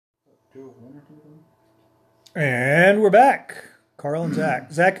do one or two. And we're back. Carl and Zach.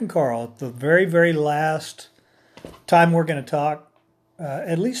 Zach and Carl, the very, very last time we're going to talk,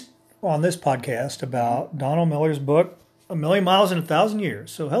 at least on this podcast, about Donald Miller's book, A Million Miles in a Thousand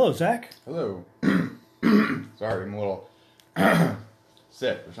Years. So, hello, Zach. Hello. Sorry, I'm a little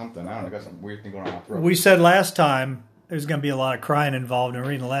sick or something. I don't know. I got some weird thing going on my throat. We said last time there's going to be a lot of crying involved in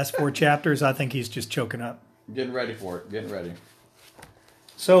reading the last 4 chapters. I think he's just choking up. Getting ready for it. Getting ready.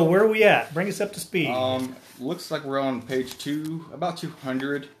 So, where are we at? Bring us up to speed. Looks like we're on page 2, about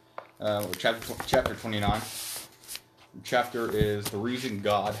 200, chapter 29. The chapter is The Reason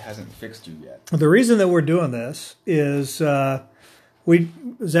God Hasn't Fixed You Yet. The reason that we're doing this is Zach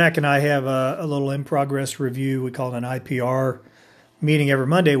and I have a little in progress review. We call it an IPR meeting every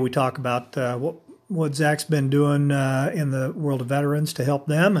Monday. We talk about what Zach's been doing in the world of veterans to help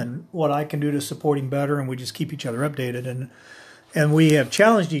them and what I can do to support him better, and we just keep each other updated. And we have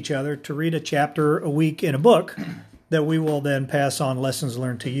challenged each other to read a chapter a week in a book that we will then pass on lessons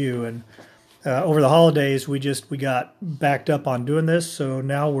learned to you. And over the holidays, we got backed up on doing this, so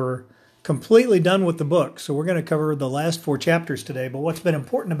now we're completely done with the book. So we're going to cover the last 4 chapters today. But what's been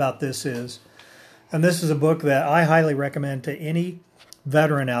important about this is, and this is a book that I highly recommend to any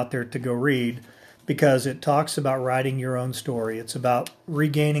veteran out there to go read, because it talks about writing your own story. It's about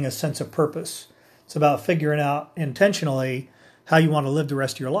regaining a sense of purpose. It's about figuring out intentionally how you want to live the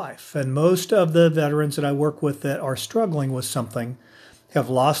rest of your life. And most of the veterans that I work with that are struggling with something have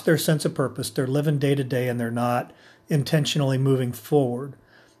lost their sense of purpose. They're living day to day and they're not intentionally moving forward.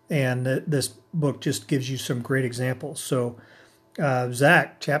 And this book just gives you some great examples. So,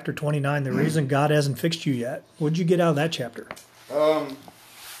 Zach, chapter 29, The Reason God Hasn't Fixed You Yet. What did you get out of that chapter? For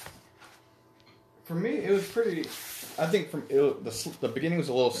me, it was pretty... I think the beginning was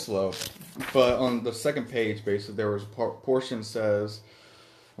a little slow, but on the second page, basically, there was a portion says,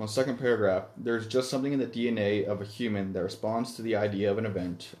 on the second paragraph, there's just something in the DNA of a human that responds to the idea of an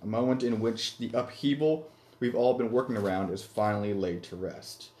event, a moment in which the upheaval we've all been working around is finally laid to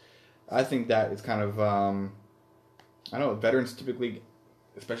rest. I think that is kind of, I know veterans typically,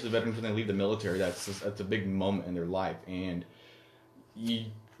 especially veterans when they leave the military, that's a big moment in their life, and you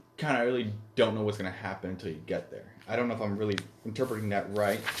kind of really don't know what's going to happen until you get there. I don't know if I'm really interpreting that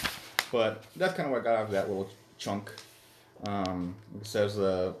right, but that's kind of what I got out of that little chunk. It says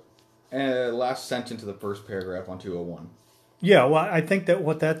the last sentence of the first paragraph on 201. Yeah, well, I think that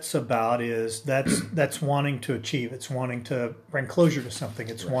what that's about is that's wanting to achieve. It's wanting to bring closure to something.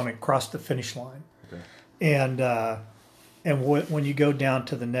 It's wanting to cross the finish line. Okay. And when you go down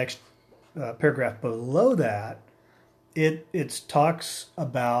to the next paragraph below that, it talks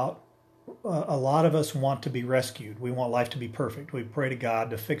about a lot of us want to be rescued. We want life to be perfect. We pray to God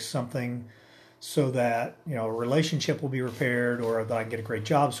to fix something so that a relationship will be repaired, or that I can get a great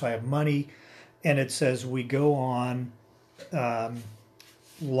job so I have money. And it says we go on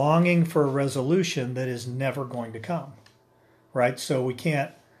longing for a resolution that is never going to come, right? So we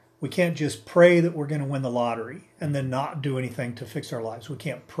can't just pray that we're going to win the lottery and then not do anything to fix our lives. We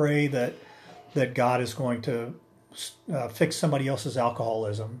can't pray that God is going to fix somebody else's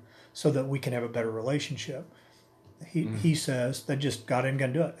alcoholism so that we can have a better relationship. He says that just God ain't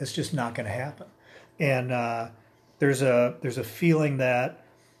going to do it. It's just not going to happen. And there's a feeling that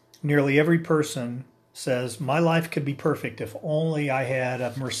nearly every person says, my life could be perfect if only I had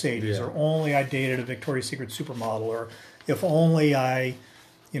a Mercedes, or only I dated a Victoria's Secret supermodel, or if only I,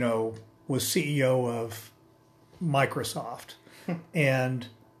 was CEO of Microsoft. And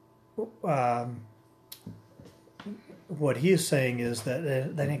what he is saying is that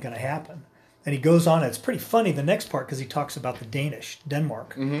ain't going to happen. And he goes on, it's pretty funny, the next part, because he talks about the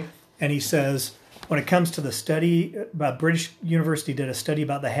Denmark. Mm-hmm. And he says, when it comes to the study, British University did a study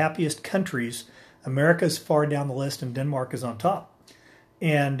about the happiest countries, America's far down the list and Denmark is on top.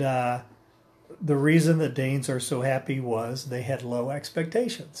 And the reason that Danes are so happy was they had low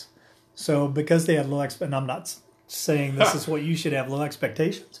expectations. So because they had low expectations, and I'm not saying this is what you should have, low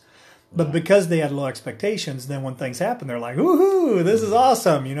expectations. But because they had low expectations, then when things happen, they're like, woohoo, this is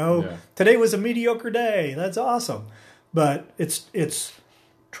awesome. Today was a mediocre day. That's awesome. But it's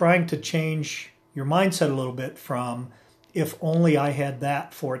trying to change your mindset a little bit from, if only I had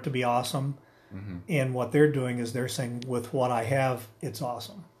that for it to be awesome. Mm-hmm. And what they're doing is they're saying, with what I have, it's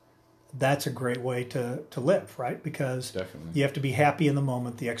awesome. That's a great way to live, right? Because you have to be happy in the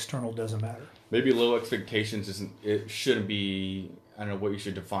moment. The external doesn't matter. Maybe low expectations shouldn't be, I don't know what you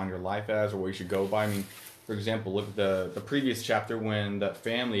should define your life as or what you should go by. I mean, for example, look at the previous chapter when that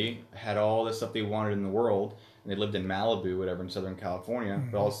family had all the stuff they wanted in the world, and they lived in Malibu, whatever, in Southern California,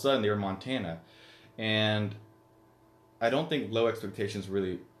 mm-hmm. but all of a sudden they were in Montana. And I don't think low expectations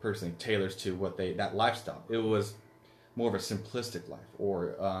really personally tailors to that lifestyle. It was more of a simplistic life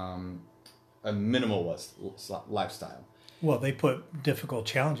or a minimalist lifestyle. Well, they put difficult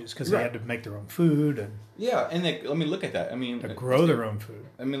challenges because they had to make their own food and look at that. I mean, to grow their own food.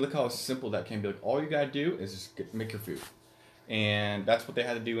 I mean, look how simple that can be. Like, all you gotta do is just make your food, and that's what they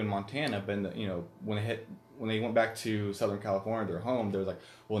had to do in Montana. But when they went back to Southern California, their home, they was like,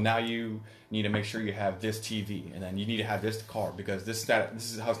 well, now you need to make sure you have this TV, and then you need to have this car because this is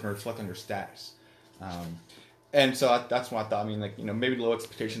how it's going to reflect on your status. And so that's what I thought. I mean, maybe low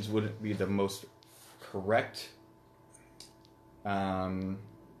expectations wouldn't be the most correct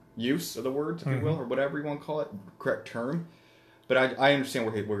use of the words, if you will, or whatever you want to call it, correct term. But I understand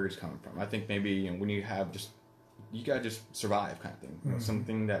where he's coming from. I think maybe when you have you gotta just survive, kind of thing.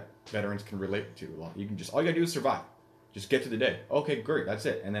 Something that veterans can relate to a lot. All you gotta do is survive. Just get to the day. Okay, great, that's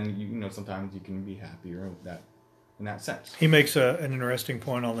it. And then sometimes you can be happier in that sense. He makes an interesting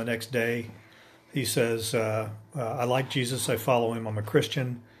point on the next day. He says, "I like Jesus. I follow him. I'm a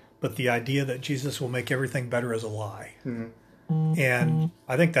Christian, but the idea that Jesus will make everything better is a lie." Mm-hmm. And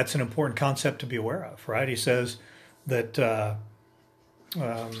I think that's an important concept to be aware of, right? He says that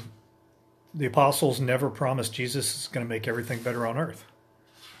the apostles never promised Jesus is going to make everything better on earth.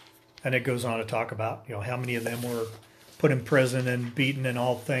 And it goes on to talk about, how many of them were put in prison and beaten and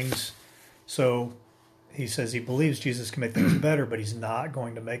all things. So he says he believes Jesus can make things better, but he's not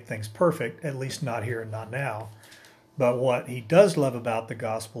going to make things perfect, at least not here and not now. But what he does love about the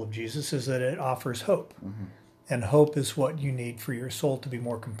gospel of Jesus is that it offers hope. Mm-hmm. And hope is what you need for your soul to be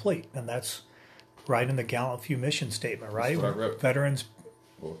more complete. And that's right in the Gallant Few mission statement, right? That's what I wrote. Veterans,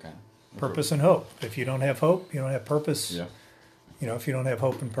 okay. Purpose and hope. If you don't have hope, you don't have purpose. Yeah. If you don't have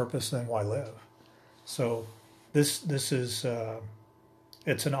hope and purpose, then why live? So this is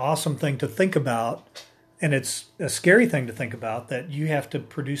it's an awesome thing to think about, and it's a scary thing to think about that you have to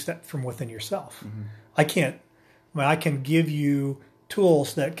produce that from within yourself. Mm-hmm. I can give you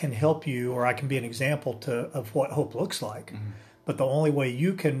tools that can help you, or I can be an example of what hope looks like. Mm-hmm. But the only way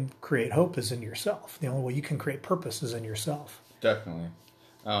you can create hope is in yourself. The only way you can create purpose is in yourself. Definitely.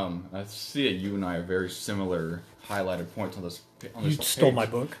 I see that you and I have very similar highlighted points on this. You stole my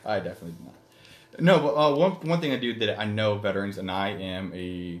book. I definitely did not. No, but one thing I do that I know veterans, and I am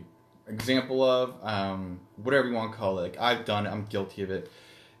a example of, whatever you want to call it. Like, I've done it, I'm guilty of it.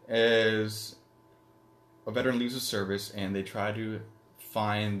 Is a veteran leaves the service and they try to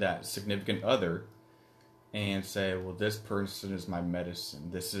find that significant other and say, well, this person is my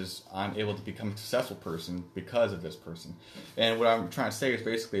medicine. I'm able to become a successful person because of this person. And what I'm trying to say is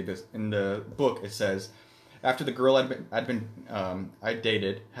basically this. In the book, it says, after the girl I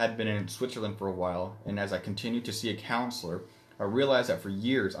dated had been in Switzerland for a while, and as I continued to see a counselor, I realized that for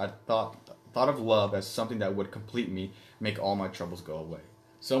years I thought of love as something that would complete me, make all my troubles go away.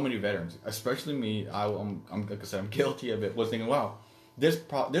 So many veterans, especially me, I'm like I said, I'm guilty of it. Was thinking, wow, this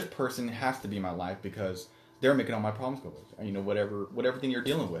person has to be in my life because they're making all my problems go away. Whatever thing you're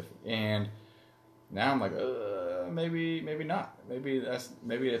dealing with. And now I'm like, maybe not. Maybe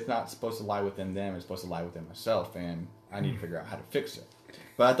it's not supposed to lie within them. It's supposed to lie within myself, and I need to figure out how to fix it.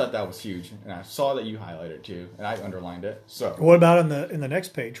 But I thought that was huge, and I saw that you highlighted it too, and I underlined it. So what about in the next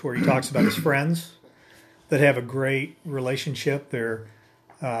page where he talks about his friends that have a great relationship?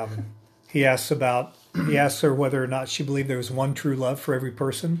 He asks her whether or not she believed there was one true love for every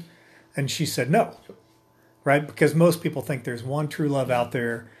person, and she said no. Right? Because most people think there's one true love out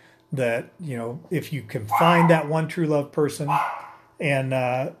there that, if you can find that one true love person,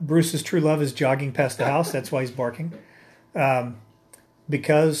 and Bruce's true love is jogging past the house. That's why he's barking.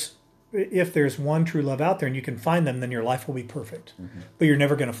 Because if there's one true love out there and you can find them, then your life will be perfect. Mm-hmm. But you're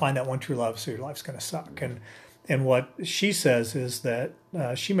never going to find that one true love, so your life's going to suck. And what she says is that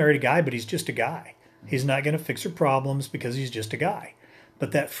she married a guy, but he's just a guy. He's not going to fix her problems because he's just a guy.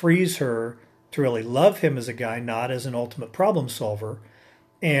 But that frees her to really love him as a guy, not as an ultimate problem solver.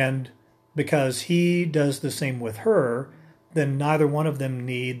 And because he does the same with her, then neither one of them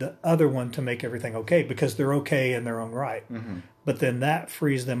need the other one to make everything okay, because they're okay in their own right. Mm-hmm. But then that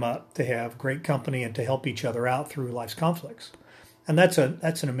frees them up to have great company and to help each other out through life's conflicts. And that's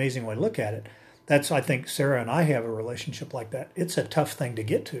an amazing way to look at it. I think Sarah and I have a relationship like that. It's a tough thing to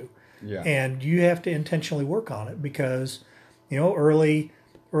get to. Yeah. And you have to intentionally work on it because,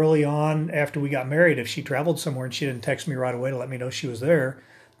 early on after we got married, if she traveled somewhere and she didn't text me right away to let me know she was there,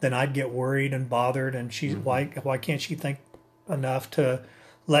 then I'd get worried and bothered. And she's why can't she think enough to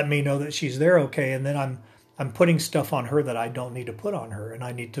let me know that she's there okay? And then I'm putting stuff on her that I don't need to put on her, and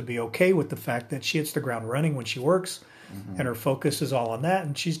I need to be okay with the fact that she hits the ground running when she works, and her focus is all on that,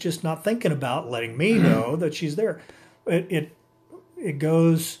 and she's just not thinking about letting me know that she's there. it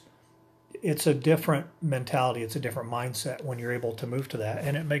goes. It's a different mentality. It's a different mindset when you're able to move to that,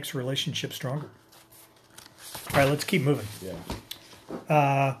 and it makes relationships stronger. All right, let's keep moving.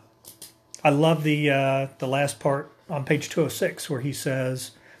 Yeah. I love the last part on page 206 where he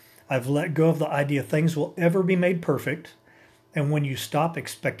says, "I've let go of the idea things will ever be made perfect, and when you stop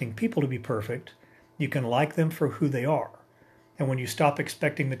expecting people to be perfect, you can like them for who they are. And when you stop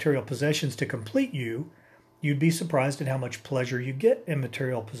expecting material possessions to complete you, you'd be surprised at how much pleasure you get in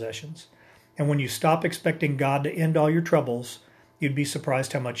material possessions. And when you stop expecting God to end all your troubles, you'd be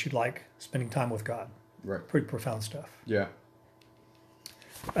surprised how much you'd like spending time with God." Right. Pretty profound stuff. Yeah.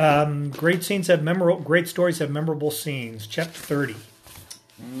 Great stories have memorable scenes. Chapter 30.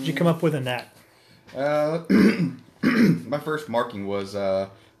 Did you come up with in that? My first marking was the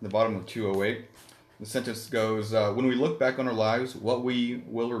bottom of 208. The sentence goes, when we look back on our lives, what we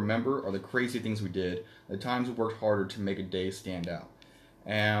will remember are the crazy things we did, the times we worked harder to make a day stand out.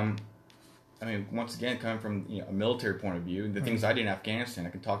 And I mean, once again, coming from a military point of view, the things I did in Afghanistan, I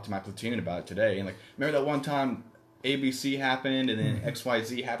can talk to my platoon about it today. And like, remember that one time ABC happened and then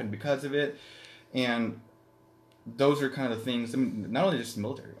XYZ happened because of it? And those are kind of the things, I mean, not only just the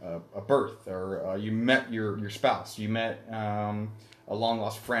military, a birth, or you met your spouse, you met a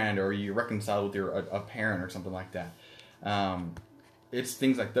long-lost friend, or you reconciled with a parent or something like that. It's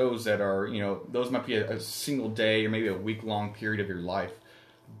things like those that are, those might be a single day or maybe a week-long period of your life,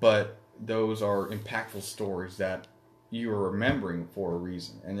 but those are impactful stories that you are remembering for a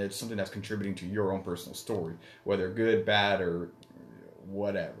reason, and it's something that's contributing to your own personal story, whether good, bad, or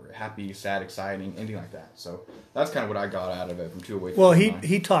whatever, happy, sad, exciting, anything like that. So that's kind of what I got out of it from 208. Well,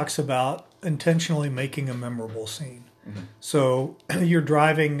 he talks about intentionally making a memorable scene. Mm-hmm. So you're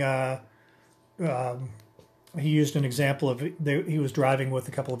driving. He used an example of he was driving with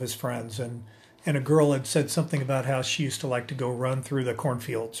a couple of his friends, and a girl had said something about how she used to like to go run through the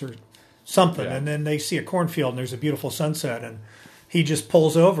cornfields or something, and then they see a cornfield and there's a beautiful sunset, and he just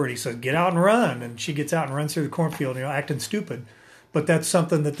pulls over and he says, "Get out and run," and she gets out and runs through the cornfield, acting stupid. But that's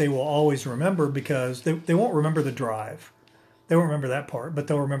something that they will always remember, because they won't remember the drive. They won't remember that part, but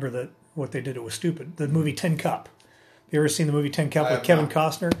they'll remember that what they did, it was stupid. The movie Tin Cup. You ever seen the movie Tin Cup with Kevin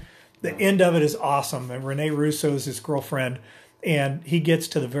Costner? The end of it is awesome. And Renee Russo is his girlfriend, and he gets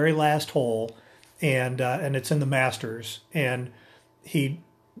to the very last hole, and it's in the Masters, and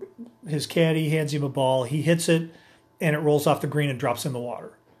his caddy hands him a ball. He hits it, and it rolls off the green and drops in the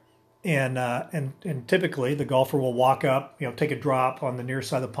water. And typically the golfer will walk up, take a drop on the near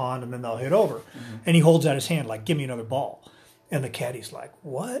side of the pond, and then they'll hit over. Mm-hmm. And he holds out his hand like, "Give me another ball." And the caddy's like,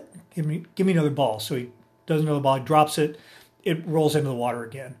 "What? Give me another ball." So he does another ball, he drops it, it rolls into the water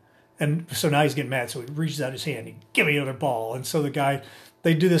again. And so now he's getting mad. So he reaches out his hand, "Give me another ball." And so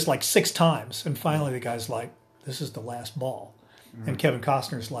they do this like 6 times. And finally the guy's like, "This is the last ball." Mm-hmm. And Kevin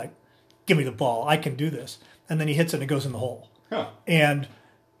Costner's like, "Give me the ball. I can do this." And then he hits it and it goes in the hole. Huh.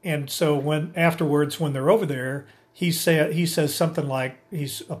 And so when they're over there, he says something like,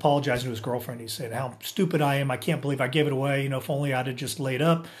 he's apologizing to his girlfriend. He's saying, "How stupid I am. I can't believe I gave it away. If only I'd have just laid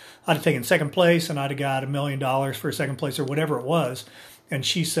up, I'd have taken second place and I'd have got $1 million for second place," or whatever it was. And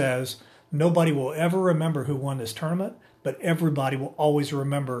she says, "Nobody will ever remember who won this tournament, but everybody will always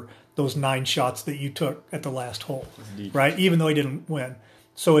remember those 9 shots that you took at the last hole," right? Even though he didn't win.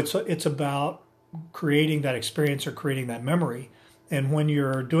 So it's about creating that experience or creating that memory. And when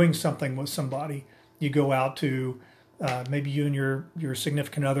you're doing something with somebody, you go out to, maybe you and your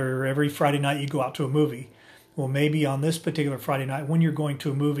significant other, every Friday night you go out to a movie. Well, maybe on this particular Friday night, when you're going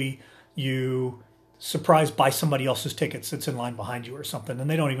to a movie, you surprised by somebody else's tickets that's in line behind you or something, and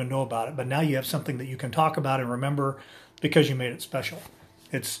they don't even know about it. But now you have something that you can talk about and remember because you made it special.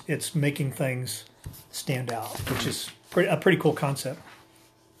 It's making things stand out, which is a pretty cool concept.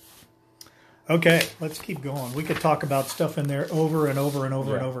 Okay, let's keep going. We could talk about stuff in there over and over and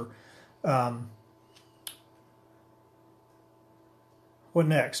over and over. What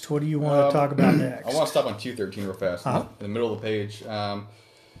next? What do you want to talk about next? I want to stop on 213 real fast. In the middle of the page,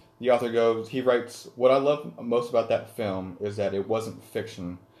 the author he writes, "What I love most about that film is that it wasn't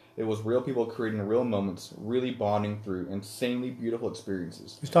fiction. It was real people creating real moments, really bonding through insanely beautiful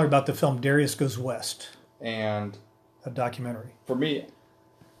experiences." He's talking about the film Darius Goes West. And a documentary. For me,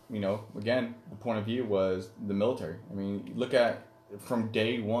 again, the point of view was the military. I mean, look at from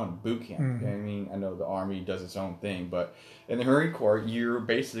day one, boot camp. Mm-hmm. I mean, I know the Army does its own thing, but in the Marine Corps, you're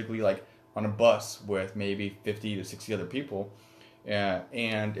basically like on a bus with maybe 50 to 60 other people,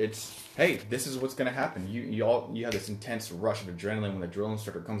 and it's, hey, this is what's going to happen. You have this intense rush of adrenaline when the drill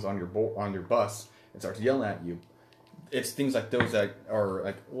instructor comes on your bus and starts yelling at you. It's things like those that are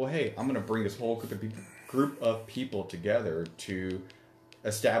like, well, hey, I'm going to bring this whole group group of people together to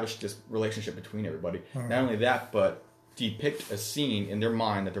establish this relationship between everybody. Not only that, but depict a scene in their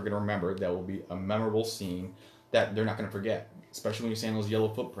mind that they're going to remember that will be a memorable scene that they're not going to forget, especially when you're seeing those yellow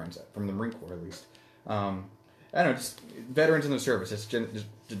footprints from the Marine Corps, at least. I don't know, just veterans in the service. It's just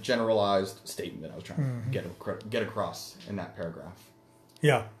a generalized statement that I was trying to get across in that paragraph.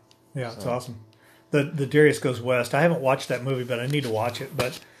 Yeah, it's awesome. The Darius Goes West. I haven't watched that movie, but I need to watch it.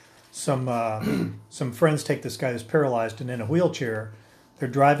 But some friends take this guy who's paralyzed and in a wheelchair. They're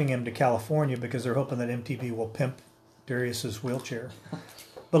driving him to California because they're hoping that MTV will pimp Darius's wheelchair.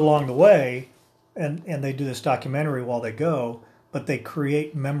 But along the way, and they do this documentary while they go, but they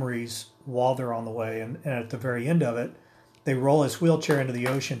create memories while they're on the way. And at the very end of it, they roll his wheelchair into the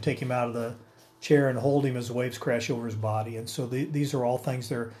ocean, take him out of the chair, and hold him as the waves crash over his body. And so these are all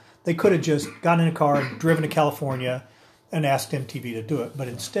things they could have just gotten in a car, driven to California, and asked MTV to do it. But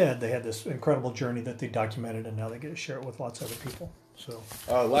instead, they had this incredible journey that they documented, and now they get to share it with lots of other people. So,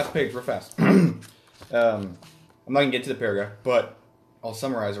 last page, real fast. I'm not going to get to the paragraph, but I'll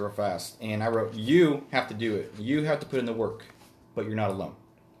summarize it real fast. And I wrote, you have to do it. You have to put in the work, but you're not alone.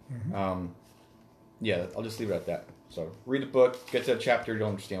 Mm-hmm. I'll just leave it at that. So read the book, get to the chapter, you'll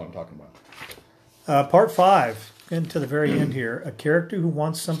understand what I'm talking about. Part 5, and to the very end here, a character who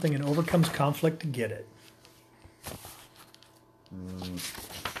wants something and overcomes conflict to get it.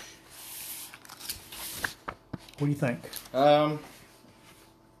 What do you think? I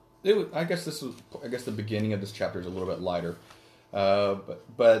guess the beginning of this chapter is a little bit lighter,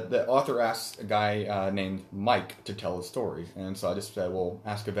 but the author asks a guy named Mike to tell his story, and so I just said, well,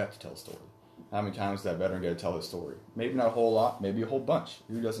 ask a vet to tell a story. How many times does that veteran get to tell his story? Maybe not a whole lot, maybe a whole bunch.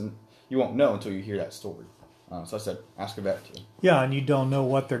 You won't know until you hear that story. So I said, ask a vet to. Yeah, and you don't know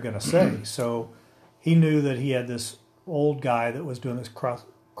what they're going to say. So he knew that he had this old guy that was doing this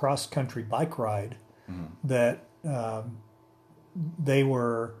cross country bike ride that they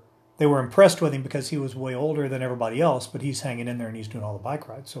were impressed with him because he was way older than everybody else, but he's hanging in there and he's doing all the bike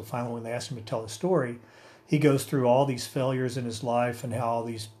rides. So finally, when they asked him to tell his story, he goes through all these failures in his life and how all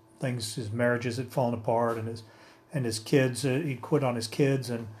these things, his marriages had fallen apart, and his kids, he'd quit on his kids,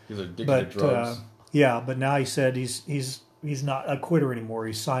 and he's addicted to drugs. But now he said he's not a quitter anymore.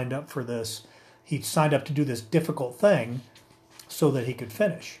 He signed up for this. He signed up to do this difficult thing so that he could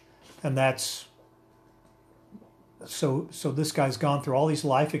finish, and that's. So this guy's gone through all these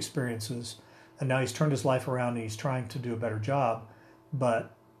life experiences, and now he's turned his life around and he's trying to do a better job.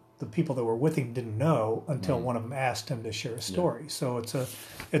 But the people that were with him didn't know until one of them asked him to share a story. Yeah. So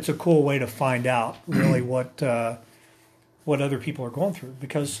it's a cool way to find out really what other people are going through,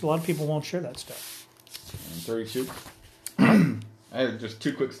 because a lot of people won't share that stuff. And 32. I have just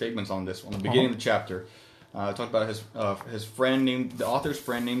 2 quick statements on this one. The beginning of the chapter, I talked about the author's friend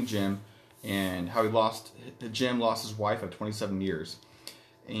named Jim, and how Jim lost his wife of 27 years.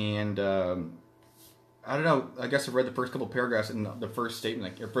 And I don't know, I guess I read the first couple of paragraphs, and the first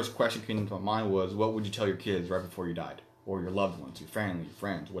statement, your first question came into my mind was, what would you tell your kids right before you died? Or your loved ones, your family, your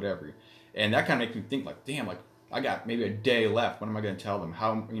friends, whatever. And that kind of makes me think, like, damn, like, I got maybe a day left. What am I going to tell them?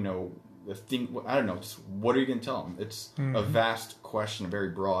 How, I don't know, just what are you going to tell them? It's a vast question, very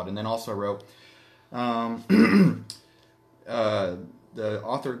broad. And then also I wrote, the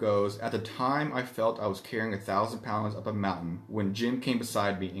author goes, at the time I felt I was carrying 1,000 pounds up a mountain when Jim came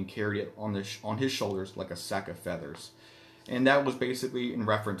beside me and carried it on his shoulders like a sack of feathers. And that was basically in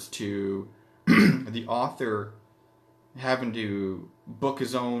reference to the author having to book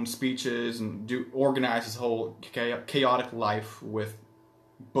his own speeches and organize his whole chaotic life with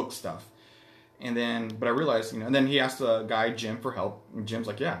book stuff. But I realized, and then he asked the guy Jim for help, and Jim's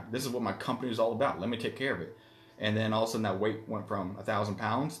like, yeah, this is what my company is all about. Let me take care of it. And then all of a sudden that weight went from 1,000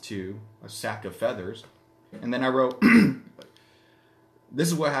 pounds to a sack of feathers. And then I wrote, this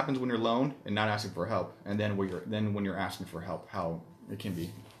is what happens when you're alone and not asking for help. And then when you're asking for help, how it can be.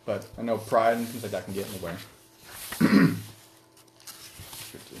 But I know pride and things like that can get in the way.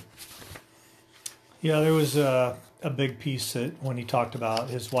 Yeah, there was a big piece that when he talked about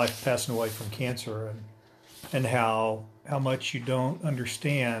his wife passing away from cancer and how much you don't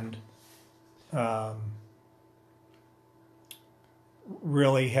understand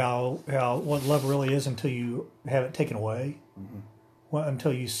really how what love really is until you have it taken away,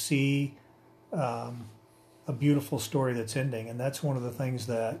 until you see a beautiful story that's ending. And that's one of the things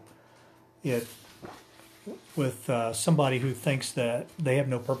that with somebody who thinks that they have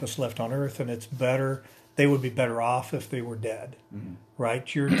no purpose left on earth and it's better, they would be better off if they were dead,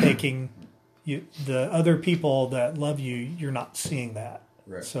 right? You're taking the other people that love you, you're not seeing that.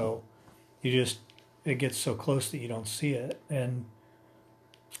 Right. So it gets so close that you don't see it. And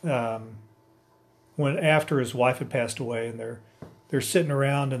when after his wife had passed away, and they're sitting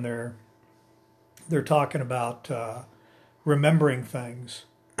around and they're talking about remembering things,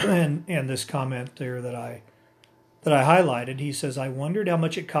 and this comment there that I highlighted. He says, "I wondered how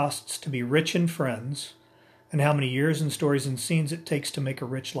much it costs to be rich in friends, and how many years and stories and scenes it takes to make a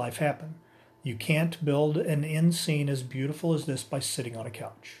rich life happen. You can't build an end scene as beautiful as this by sitting on a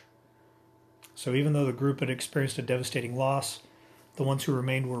couch." So even though the group had experienced a devastating loss, the ones who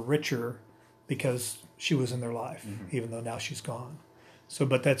remained were richer because she was in their life, even though now she's gone. So,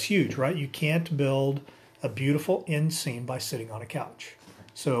 but that's huge, right? You can't build a beautiful end scene by sitting on a couch.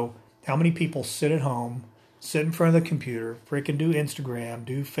 So how many people sit at home, sit in front of the computer, freaking do Instagram,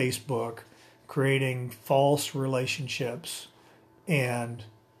 do Facebook, creating false relationships, and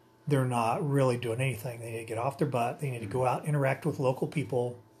they're not really doing anything. They need to get off their butt. They need to go out, interact with local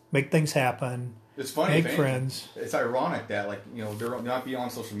people, make things happen. It's funny, make friends. It's ironic that, like, you know, they're not be on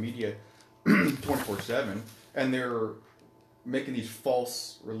social media 24/7, and they're making these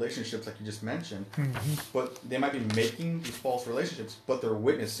false relationships, like you just mentioned. But they might be making these false relationships, but they're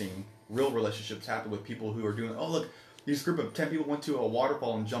witnessing real relationships happen with people who are doing. Oh, look, this group of 10 people went to a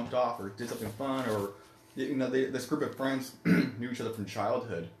waterfall and jumped off, or did something fun, or you know, this group of friends knew each other from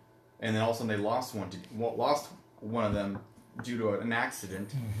childhood, and then all of a sudden they lost one of them due to an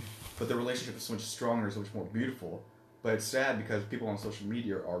accident. But the relationship is so much stronger, so much more beautiful. But it's sad because people on social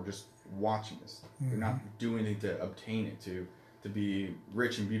media are just watching this. They're not doing anything to obtain it, to be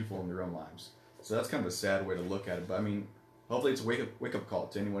rich and beautiful in their own lives. So that's kind of a sad way to look at it. But I mean, hopefully it's a wake up call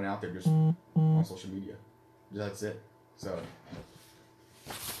to anyone out there just on social media. That's it. So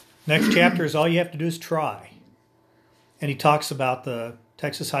Next chapter is all you have to do is try. And he talks about the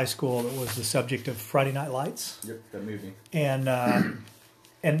Texas high school that was the subject of Friday Night Lights. Yep, that movie.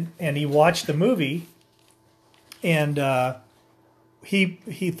 And he watched the movie, and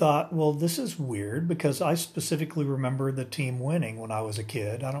he thought, well, this is weird because I specifically remember the team winning when I was a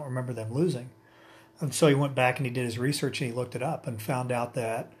kid. I don't remember them losing. And so he went back and he did his research and he looked it up and found out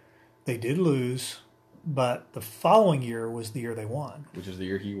that they did lose, but the following year was the year they won. Which is the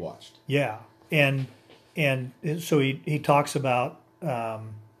year he watched. Yeah. And so he talks about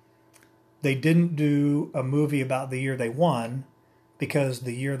they didn't do a movie about the year they won because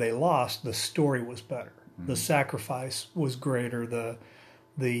the year they lost, the story was better. The sacrifice was greater. What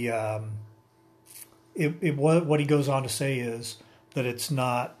he goes on to say is that it's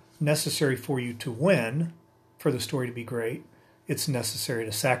not necessary for you to win for the story to be great. It's necessary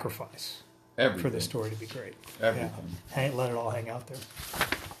to sacrifice Everything. for the story to be great. Everything. Yeah. Let it all hang out there.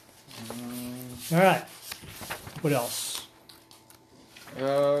 All right. What else?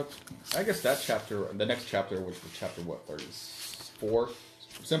 I guess that chapter, the next chapter, which was chapter 34?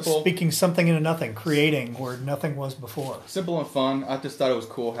 Simple. Speaking something into nothing, creating where nothing was before. Simple and fun. I just thought it was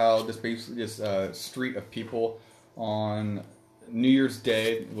cool how this street of people on New Year's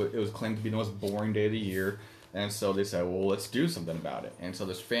Day, it was claimed to be the most boring day of the year. And so they said, well, let's do something about it. And so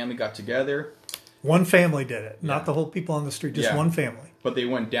this family got together. One family did it, not the whole people on the street, just one family. But they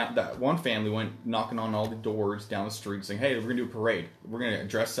went down, that one family went knocking on all the doors down the street saying, hey, we're going to do a parade. We're going to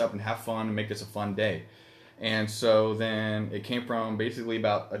dress up and have fun and make this a fun day. And so then it came from basically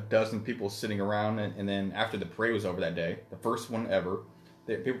about a dozen people sitting around. And then after the parade was over that day, the first one ever,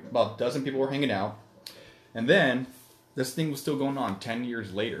 about a dozen people were hanging out. And then this thing was still going on 10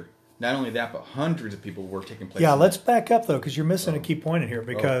 years later. Not only that, but hundreds of people were taking place. Yeah, let's back up, though, because you're missing a key point in here.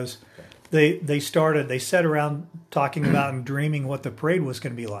 Because they sat around talking about and dreaming what the parade was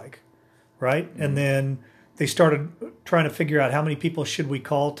going to be like, right? Mm-hmm. And then they started trying to figure out how many people should we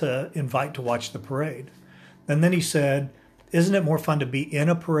call to invite to watch the parade. And then he said, isn't it more fun to be in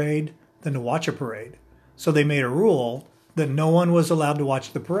a parade than to watch a parade? So they made a rule that no one was allowed to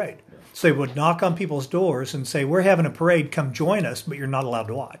watch the parade. So they would knock on people's doors and say, we're having a parade, come join us, but you're not allowed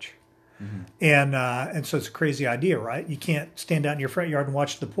to watch. Mm-hmm. And so it's a crazy idea, right? You can't stand out in your front yard and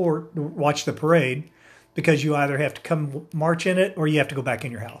watch the parade because you either have to come march in it or you have to go back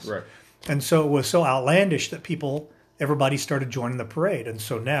in your house. Right. And so it was so outlandish that everybody started joining the parade. And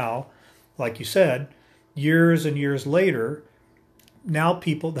so now, like you said, years and years later, now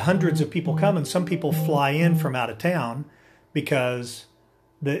the hundreds of people come, and some people fly in from out of town because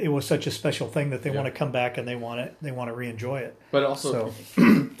it was such a special thing that they want to come back and they want to re-enjoy it. But also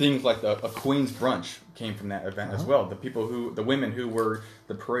things like a Queen's Brunch came from that event as well. The women who were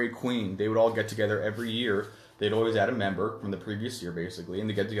the parade queen, they would all get together every year. They'd always add a member from the previous year, basically, and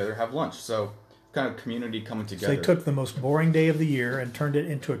they get together, have lunch. So kind of community coming together. So they took the most boring day of the year and turned it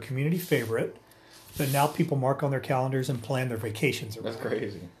into a community favorite that now people mark on their calendars and plan their vacations around. That's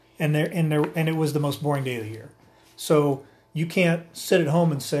crazy. And it was the most boring day of the year. So you can't sit at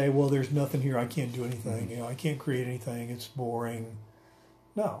home and say, well, there's nothing here. I can't do anything. I can't create anything. It's boring.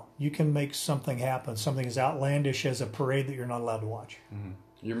 No, you can make something happen. Something as outlandish as a parade that you're not allowed to watch. Mm-hmm.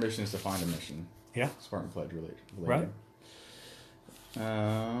 Your mission is to find a mission. Yeah. Spartan Pledge related. Right.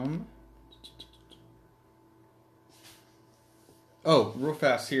 Oh, real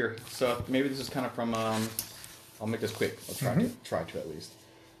fast here. So maybe this is kind of from. I'll make this quick. I'll try to at least.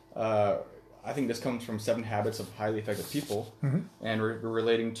 I think this comes from 7 Habits of Highly Effective People, and we're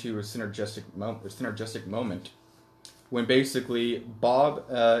relating to a synergistic moment when basically Bob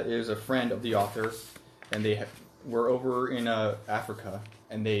is a friend of the author, and they were over in Africa,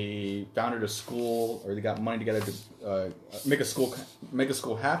 and they founded a school, or they got money together to make a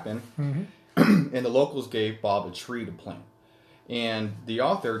school happen, and the locals gave Bob a tree to plant. And the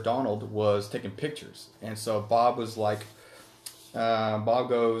author, Donald, was taking pictures. And so Bob was like, Bob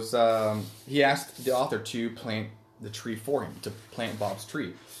goes, he asked the author to plant the tree for him, to plant Bob's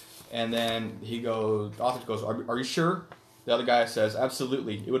tree. And then the author goes, are you sure? The other guy says,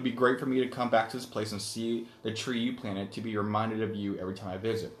 absolutely. It would be great for me to come back to this place and see the tree you planted, to be reminded of you every time I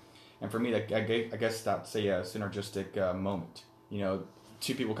visit. And for me, I guess that's a synergistic moment.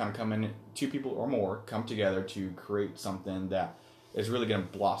 Two people or more come together to create something that is really going to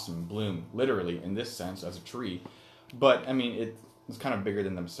blossom, bloom, literally in this sense as a tree. But I mean, it's kind of bigger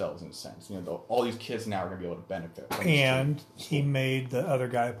than themselves in a sense. All these kids now are going to be able to benefit from and he made the other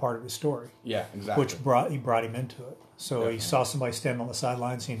guy a part of his story. Yeah, exactly. Which brought him into it. So Definitely. He saw somebody standing on the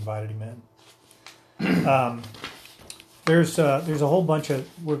sidelines. He invited him in. There's a whole bunch of.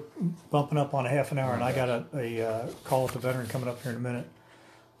 We're bumping up on a half an hour, and I got a call with the veteran coming up here in a minute.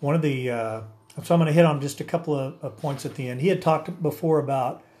 One of the so I'm going to hit on just a couple of points at the end. He had talked before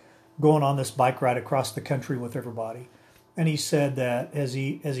about going on this bike ride across the country with everybody, and he said that as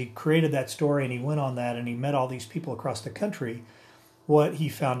he created that story and he went on that and he met all these people across the country, what he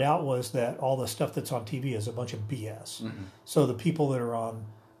found out was that all the stuff that's on TV is a bunch of BS. Mm-hmm. So the people that are on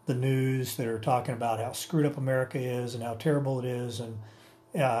the news that are talking about how screwed up America is and how terrible it is, and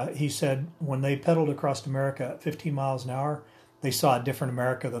he said when they pedaled across America at 15 miles an hour, they saw a different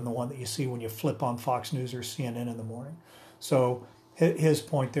America than the one that you see when you flip on Fox News or CNN in the morning. So his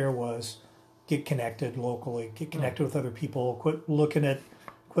point there was get connected locally, get connected with other people, quit looking at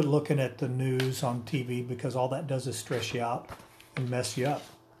the news on TV, because all that does is stress you out and mess you up.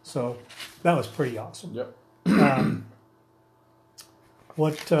 So that was pretty awesome. Yep.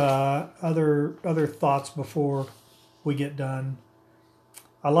 What other thoughts before we get done?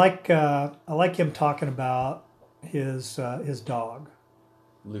 I like him talking about his dog.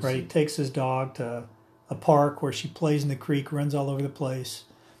 Lucy. Right, he takes his dog to a park where she plays in the creek, runs all over the place,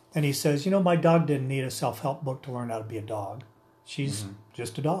 and he says, my dog didn't need a self-help book to learn how to be a dog. She's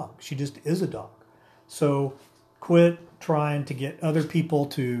just a dog. She just is a dog. So quit trying to get other people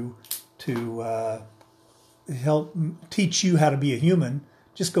to help teach you how to be a human.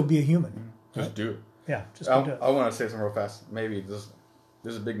 Just go be a human. Just do it. Yeah, just go do it. I want to say something real fast. Maybe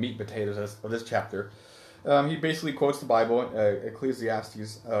there's a big meat and potatoes of this chapter. He basically quotes the Bible,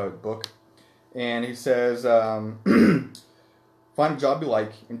 Ecclesiastes book, and he says, find a job you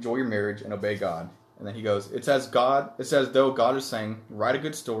like, enjoy your marriage, and obey God. And then he goes, it's as though God is saying, write a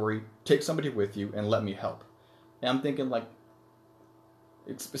good story, take somebody with you, and let me help. And I'm thinking,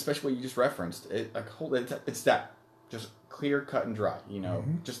 it's especially what you just referenced. It's that. Just clear, cut, and dry,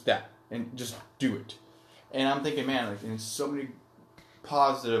 just that. And just do it. And I'm thinking, man, and so many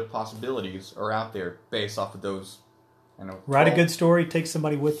positive possibilities are out there based off of those. Write a good story, take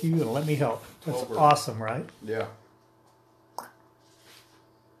somebody with you, and let me help. That's awesome, right? Yeah.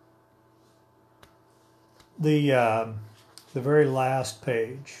 The very last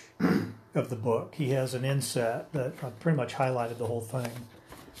page of the book, he has an inset that pretty much highlighted the whole thing.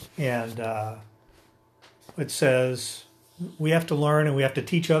 And it says, we have to learn and we have to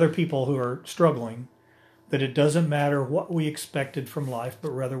teach other people who are struggling that it doesn't matter what we expected from life,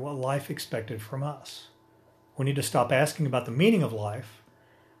 but rather what life expected from us. We need to stop asking about the meaning of life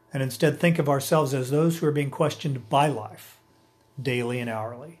and instead think of ourselves as those who are being questioned by life, daily and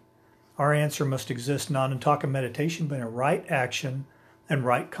hourly. Our answer must exist not in talk and meditation, but in right action and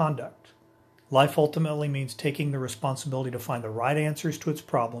right conduct. Life ultimately means taking the responsibility to find the right answers to its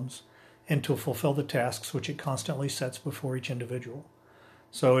problems and to fulfill the tasks which it constantly sets before each individual.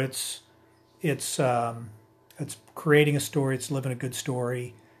 So it's creating a story, it's living a good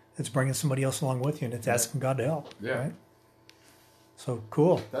story, it's bringing somebody else along with you, and it's asking God to help. Yeah. Right? So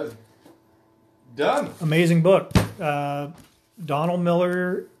cool. That's done. Amazing book. Donald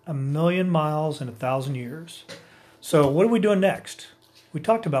Miller, 1,000,000 Miles in 1,000 Years. So what are we doing next? We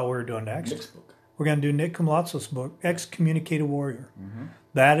talked about what we're doing next. Next book. We're going to do Nick Comlazzo's book, Excommunicated Warrior.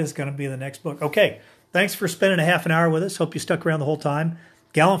 That is going to be the next book. Okay, thanks for spending a half an hour with us. Hope you stuck around the whole time.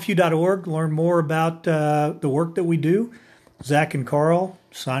 GallantFew.org, learn more about the work that we do. Zach and Carl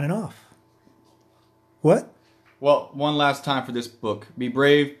signing off. What? Well, one last time for this book. Be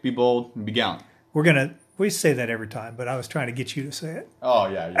brave, be bold, and be gallant. We say that every time, but I was trying to get you to say it. Oh,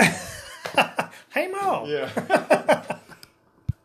 yeah. Hey, Mo! Yeah.